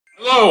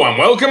Hello and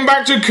welcome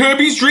back to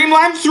Kirby's Dream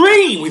Land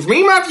 3 with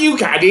me, Matthew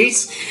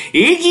Caddis,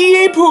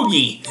 aka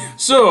Puggy.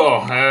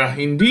 So,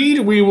 indeed,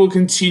 we will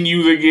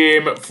continue the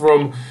game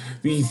from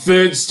the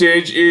third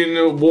stage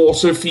in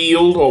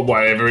Waterfield, or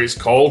whatever it's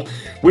called,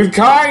 with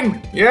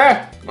Kine.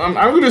 Yeah, I'm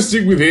going to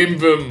stick with him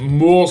for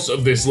most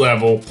of this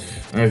level,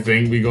 I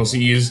think, because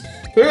he is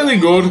fairly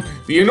good.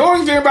 The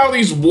annoying thing about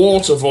these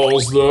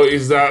waterfalls, though,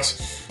 is that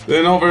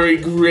they're not very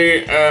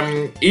great,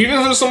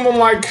 even for someone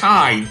like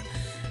Kine.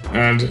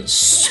 And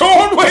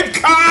stone with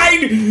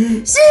Kine!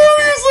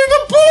 Seriously,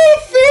 the poor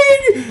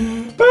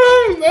thing!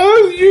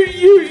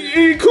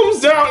 It comes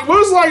down, it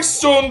works like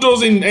stone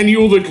does in any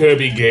other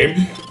Kirby game,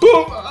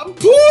 but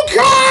poor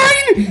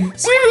Kine!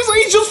 Seriously,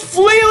 he's just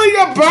flailing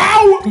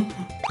about!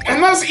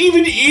 And that's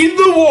even in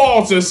the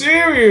water,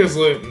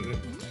 seriously.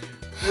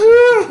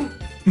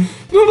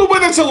 Don't know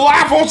whether to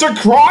laugh or to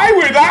cry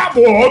with that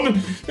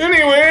one!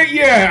 Anyway,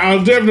 yeah,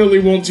 I'll definitely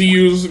want to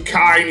use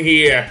Kine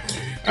here.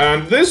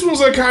 And this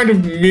was a kind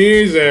of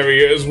maze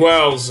area as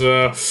well,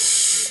 so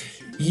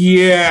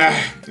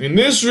yeah. In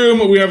this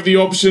room we have the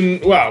option,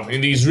 well,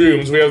 in these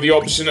rooms we have the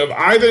option of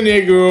either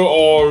Negro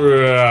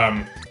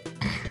or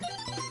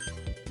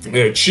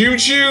Choo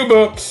Choo,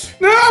 but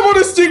no, I want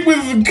to stick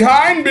with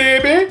Kine,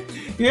 baby.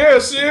 Yeah,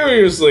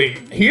 seriously.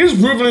 He has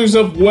proven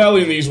himself well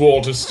in these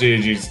water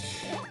stages.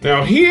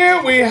 Now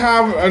here we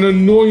have an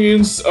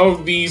annoyance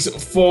of these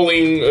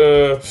falling,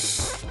 I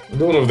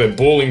don't know if they're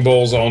bowling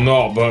balls or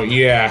not, but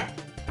yeah.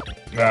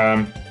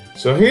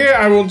 So here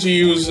I want to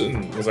use,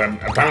 because I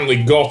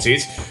apparently got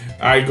it,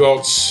 I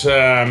got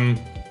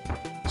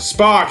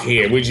Spark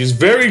here, which is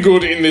very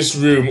good in this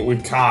room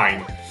with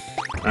Kine.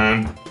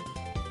 And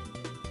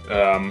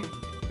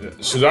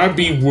should I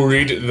be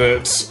worried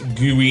that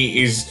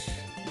Gooey is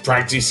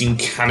practicing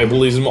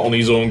cannibalism on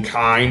his own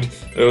kind?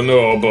 I don't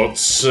know,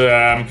 but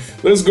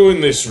let's go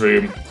in this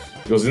room.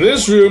 Because in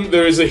this room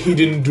there is a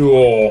hidden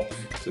door.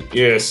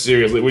 Yeah,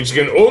 seriously, which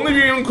can only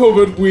be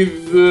uncovered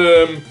with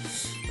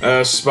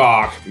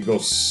Spark,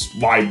 because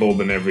light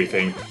bulb and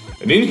everything.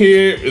 And in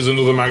here is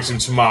another Maxim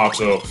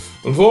Tomato.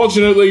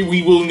 Unfortunately,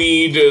 we will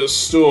need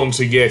stone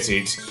to get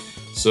it.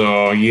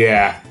 So,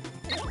 yeah.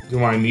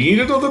 Do I need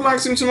another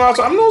Maxim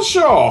Tomato? I'm not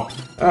sure.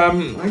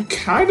 I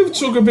kind of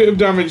took a bit of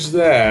damage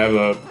there,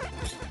 but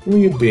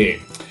only a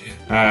bit.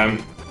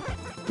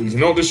 We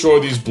cannot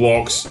destroy these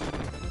blocks.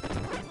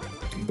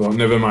 But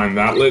never mind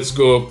that. Let's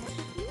go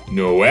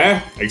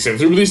nowhere, except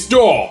through this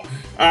door.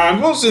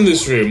 And what's in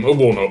this room? A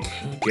 1-up.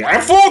 Okay, I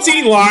have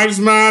 14 lives,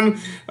 man!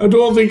 I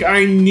don't think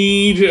I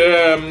need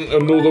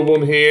another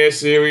one here,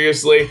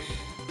 seriously.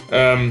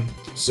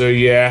 So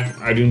yeah,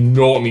 I do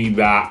not need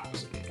that.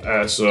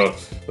 So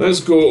let's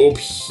go up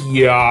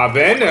here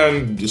then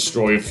and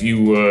destroy a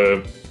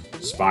few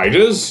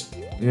spiders.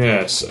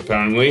 Yes,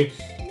 apparently.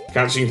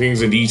 Catching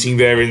things and eating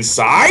their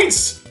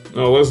insides.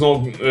 No, let's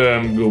not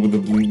go with the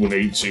Blue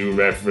 182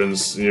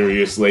 reference,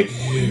 seriously.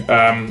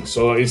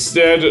 So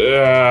instead,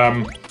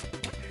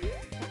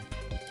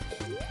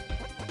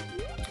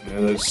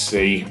 let's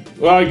see.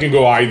 Well, I can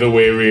go either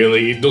way,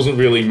 really. It doesn't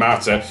really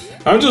matter.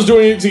 I'm just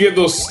doing it to get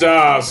those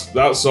stars.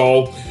 That's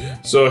all.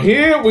 So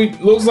here,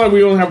 looks like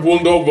we only have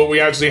one door, but we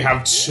actually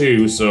have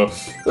two. So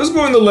let's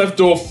go in the left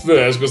door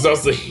first, because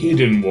that's the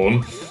hidden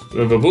one. We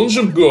have a bunch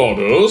of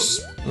Gordos.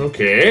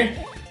 Okay.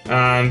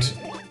 And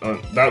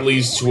that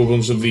leads to a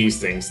bunch of these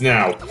things.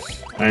 Now,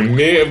 I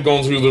may have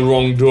gone through the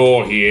wrong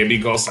door here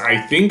because I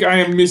think I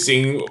am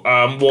missing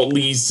what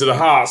leads to the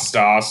Heart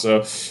Star.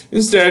 So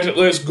instead,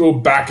 let's go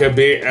back a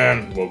bit,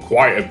 and well,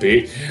 quite a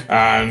bit,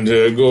 and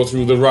go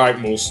through the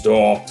rightmost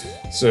door.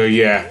 So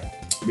yeah,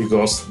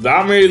 because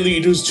that may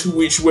lead us to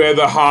where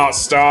the Heart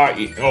Star,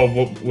 or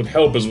what would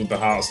help us with the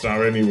Heart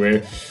Star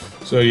anyway.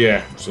 So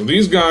yeah, so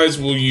these guys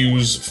will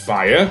use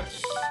fire.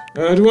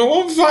 Do I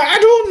want fire? I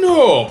don't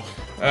know.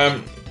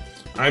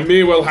 I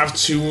may well have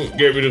to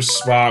get rid of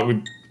Spark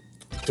with.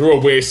 Throw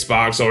away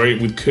Spark, sorry,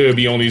 with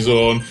Kirby on his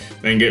own,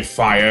 then get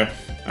fire,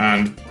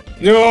 and...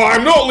 No,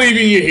 I'm not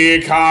leaving you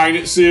here,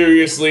 Kine,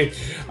 seriously.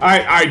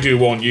 I do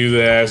want you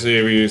there,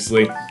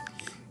 seriously.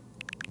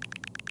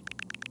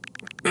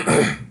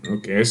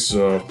 Okay,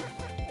 so...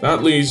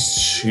 that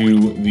leads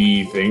to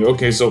the thing.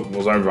 Okay, so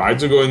was I right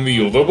to go in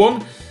the other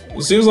one?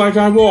 It seems like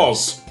I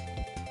was.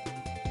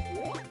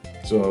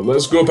 So,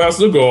 let's go past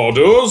the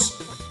Gordos.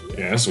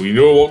 Yes, we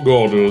know what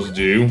Gordos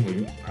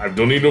do. I've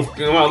done enough,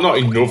 well, not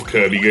enough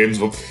Kirby games,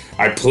 but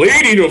I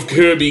played enough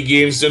Kirby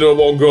games to know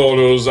what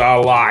Gordos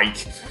are like.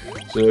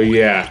 So,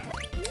 yeah.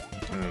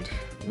 And,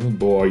 oh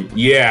boy,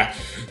 yeah.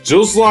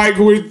 Just like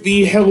with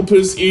the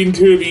helpers in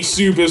Kirby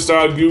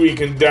Superstar, Gooey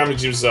can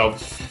damage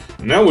himself.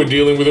 Now we're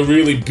dealing with a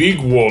really big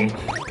one.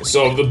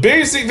 So, the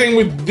basic thing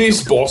with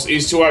this boss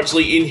is to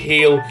actually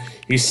inhale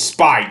his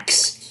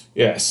spikes.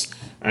 Yes.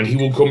 And he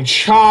will come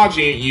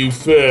charging at you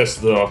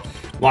first, though.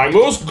 Like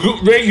most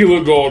regular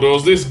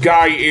Gordos, this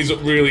guy is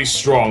really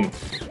strong.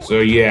 So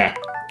yeah,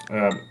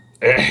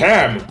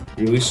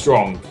 really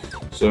strong.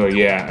 So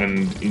yeah,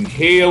 and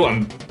inhale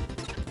and...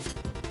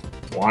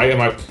 Why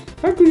am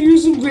I could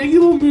use a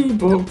regular move,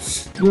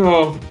 but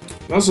no.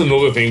 that's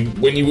another thing.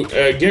 When you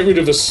get rid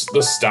of the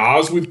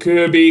stars with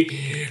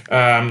Kirby,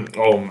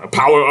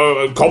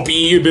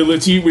 copy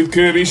ability with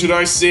Kirby, should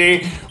I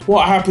say,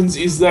 what happens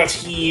is that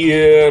he,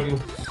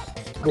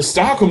 the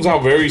star comes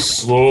out very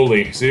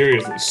slowly,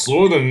 seriously,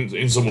 slower than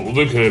in some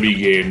other Kirby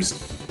games,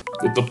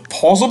 with the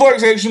possible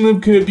exception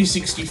of Kirby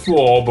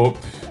 64, but,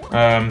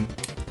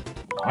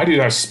 why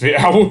did I spit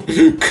out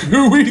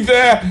Gooey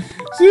there?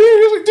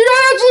 Seriously, did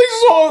I actually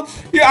swallow?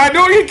 Yeah, I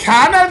know you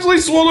can actually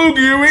swallow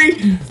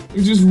Gooey.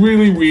 It's just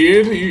really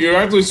weird. You're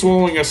actually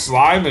swallowing a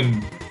slime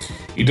and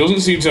he doesn't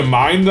seem to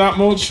mind that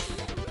much.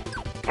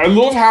 I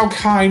love how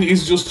Kine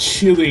is just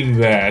chilling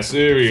there,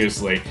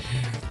 seriously.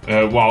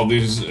 While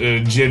this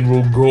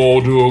General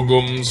Gordo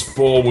comes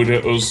forward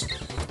at us.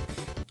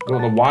 I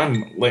don't know why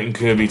I'm letting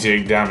Kirby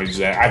take damage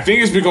there. I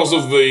think it's because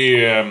of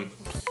the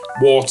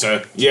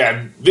water.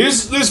 Yeah,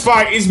 this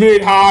fight is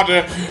made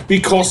harder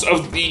because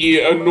of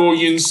the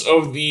annoyance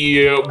of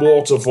the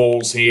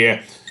waterfalls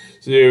here.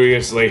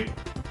 Seriously.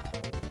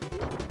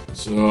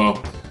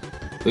 So,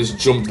 let's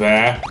jump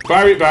there.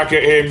 Fire it back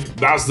at him.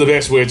 That's the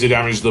best way to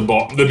damage the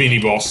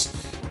mini-boss,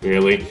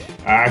 really.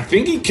 I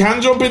think he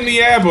can jump in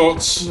the air,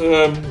 but,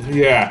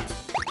 yeah.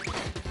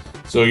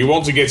 So you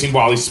want to get him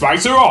while his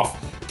spikes are off.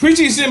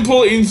 Pretty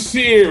simple in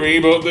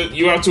theory, but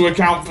you have to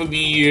account for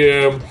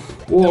the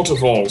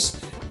waterfalls.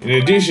 In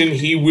addition,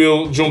 he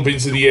will jump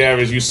into the air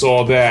as you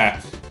saw there. I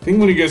think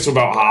when he gets to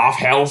about half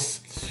health.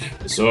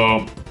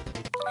 So,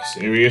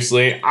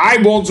 seriously, I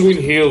want to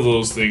inhale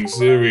those things,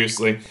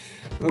 seriously.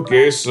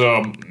 Okay,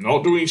 so,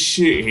 not doing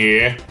shit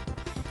here.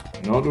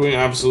 Not doing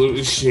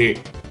absolutely shit.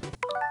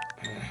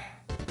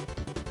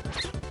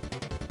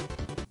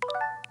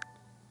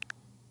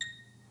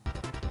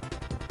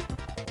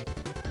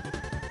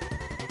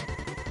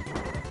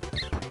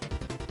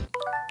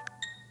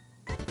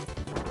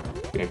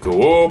 Gonna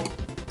go up.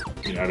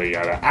 Yada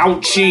yada.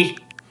 Ouchie!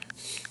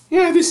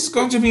 Yeah, this is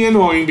going to be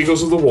annoying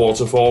because of the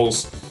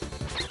waterfalls.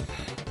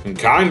 And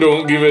Kine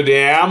don't give a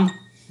damn.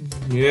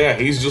 Yeah,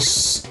 he's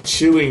just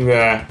chilling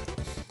there.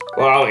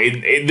 Well,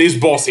 this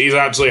boss is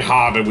actually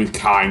harder with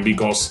Kine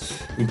because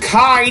with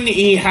Kine,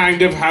 he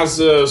kind of has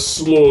a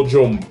slow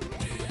jump.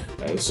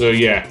 So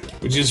yeah,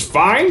 which is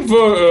fine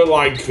for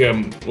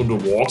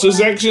underwater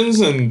sections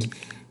and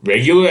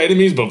regular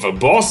enemies, but for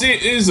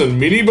bosses and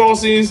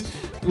mini-bosses,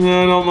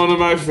 not one of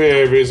my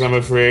favorites, I'm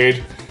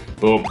afraid.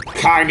 But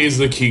Kine is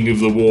the king of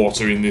the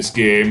water in this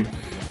game,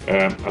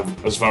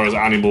 as far as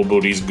animal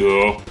buddies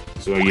go.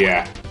 So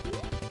yeah.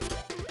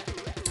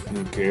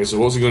 Okay, so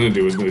what's he going to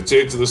do? He's going to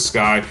take it to the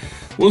sky.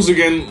 Once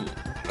again,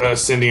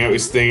 sending out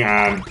his thing,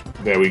 and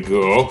there we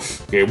go.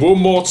 Okay, one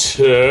more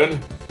turn.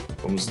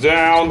 Comes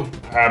down.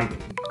 I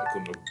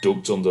couldn't have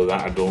ducked under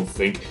that, I don't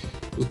think.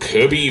 Does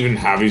Kirby even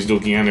have his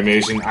ducking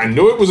animation? I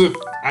know it was a...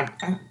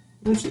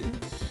 was it?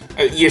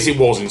 Yes, it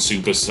was in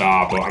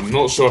Superstar, but I'm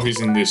not sure if it's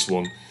in this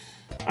one.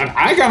 And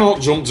I cannot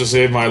jump to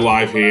save my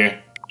life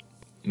here.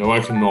 No,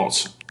 I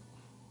cannot.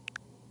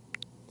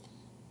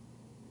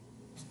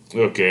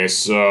 Okay,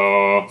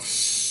 so...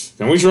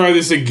 Can we try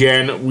this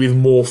again with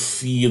more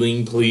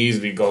feeling, please?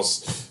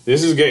 Because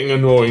this is getting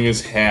annoying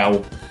as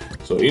hell.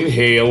 So,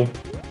 inhale.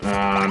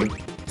 And...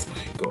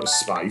 Got his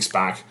spikes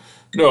back.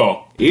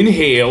 No,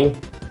 inhale.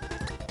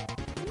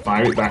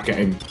 Fire it back at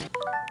him.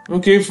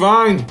 Okay,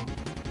 fine.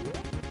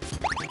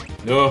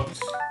 No,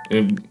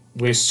 it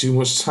wastes too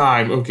much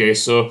time. Okay,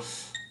 so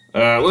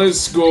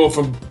let's go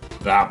from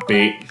that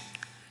bit.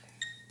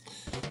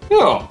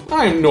 No,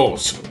 I'm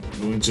not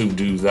going to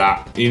do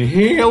that.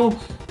 Inhale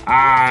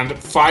and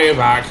fire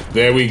back.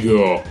 There we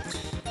go.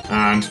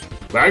 And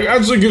that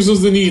actually gives us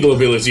the needle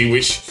ability,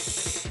 which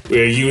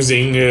we're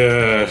using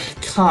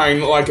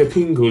kind of like a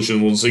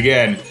pincushion once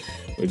again,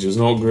 which is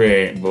not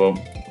great, but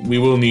we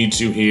will need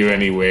to here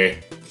anyway.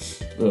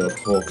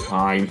 Poor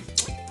Kine.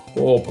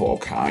 Poor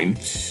Kine.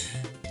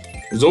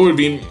 It's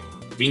already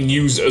been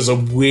used as a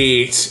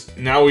weight.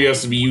 Now he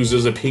has to be used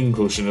as a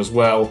pincushion as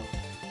well.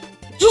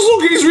 Just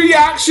look at his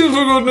reaction,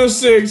 for goodness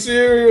sake,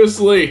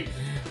 seriously.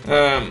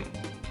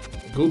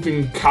 Good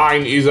thing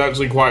Kine is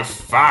actually quite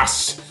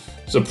fast.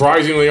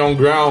 Surprisingly on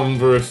ground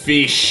for a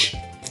fish.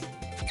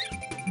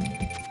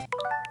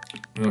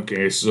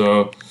 Okay,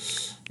 so...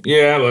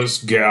 yeah,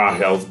 let's get our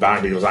health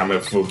back because I'm a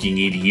fucking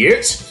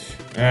idiot.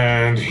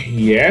 And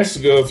yes,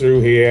 go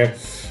through here.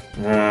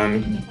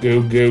 And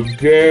go.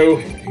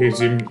 Hit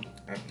him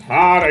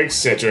hard,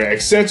 etc.,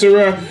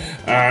 etc.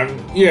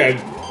 And yeah,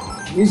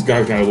 these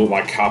guys kind of look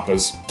like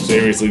Kappas.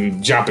 Seriously,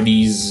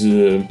 Japanese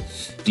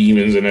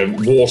demons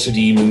and water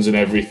demons and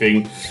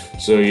everything.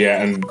 So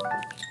yeah, and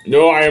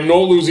no, I am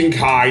not losing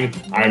Kine.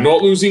 I am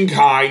not losing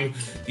Kine.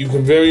 You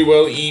can very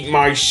well eat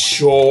my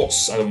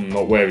shorts. I'm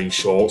not wearing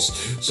shorts.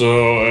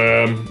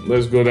 So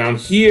let's go down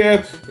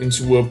here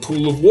into a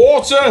pool of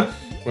water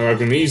where I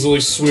can easily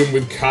swim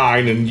with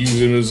Kine and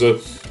use him as a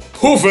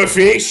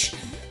pufferfish.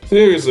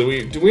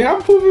 Seriously, do we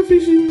have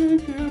pufferfish in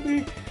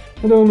Kirby?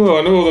 I don't know.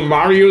 I know the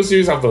Mario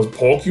series have those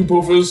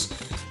porcu-puffers.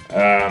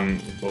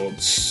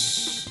 But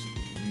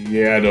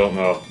yeah, I don't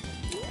know.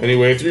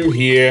 Anyway, through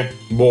here,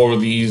 more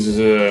of these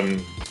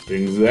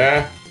things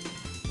there.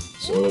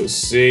 So let's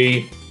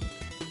see.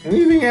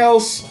 Anything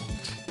else?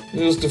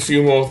 Just a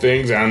few more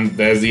things, and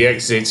there's the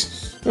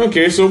exit.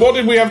 Okay, so what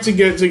did we have to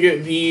get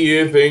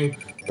the thing?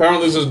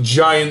 Apparently there's a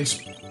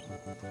giant...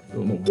 I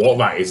don't know what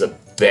that is, a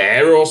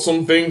bear or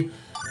something?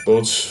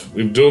 But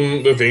we've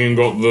done the thing and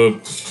got the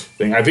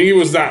thing. I think it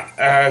was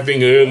that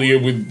thing earlier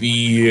with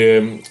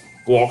the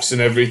blocks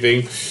and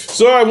everything.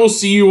 So I will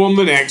see you on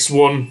the next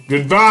one.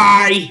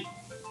 Goodbye!